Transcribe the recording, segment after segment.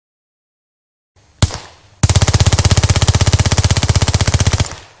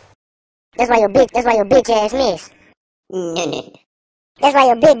That's why your bitch ass miss. No, no. That's why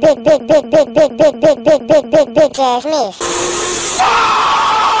your bitch ass miss.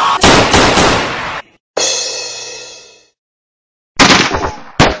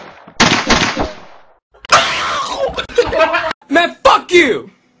 Man, fuck you!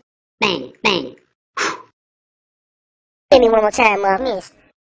 Bang, bang. Hit me one more time, miss.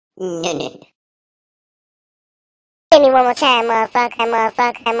 No, no. Hit me one more time, motherfucker,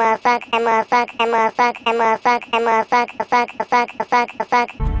 motherfucker, motherfucker, motherfucker, motherfucker, motherfucker, motherfucker, fuck.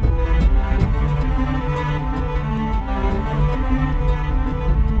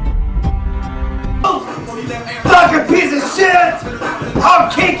 Fucking piece of shit!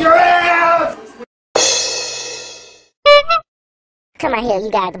 I'll kick your ass! Come out here, you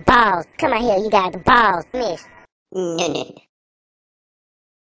got the balls. Come out here, you got the balls, miss. No, no.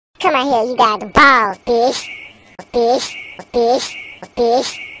 Come out here, you got the balls, bitch. Bitch, bitch, bitch,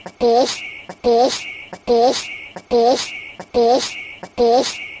 bitch, bitch, bitch, bitch, bitch, bitch,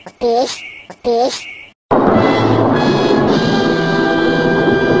 bitch, bitch.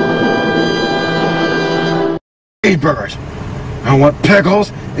 Burgers. I want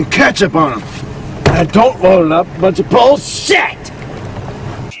pickles and ketchup on them. And don't load it up a bunch of bullshit!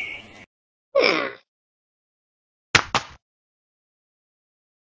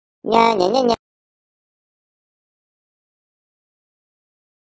 No, no, no, no.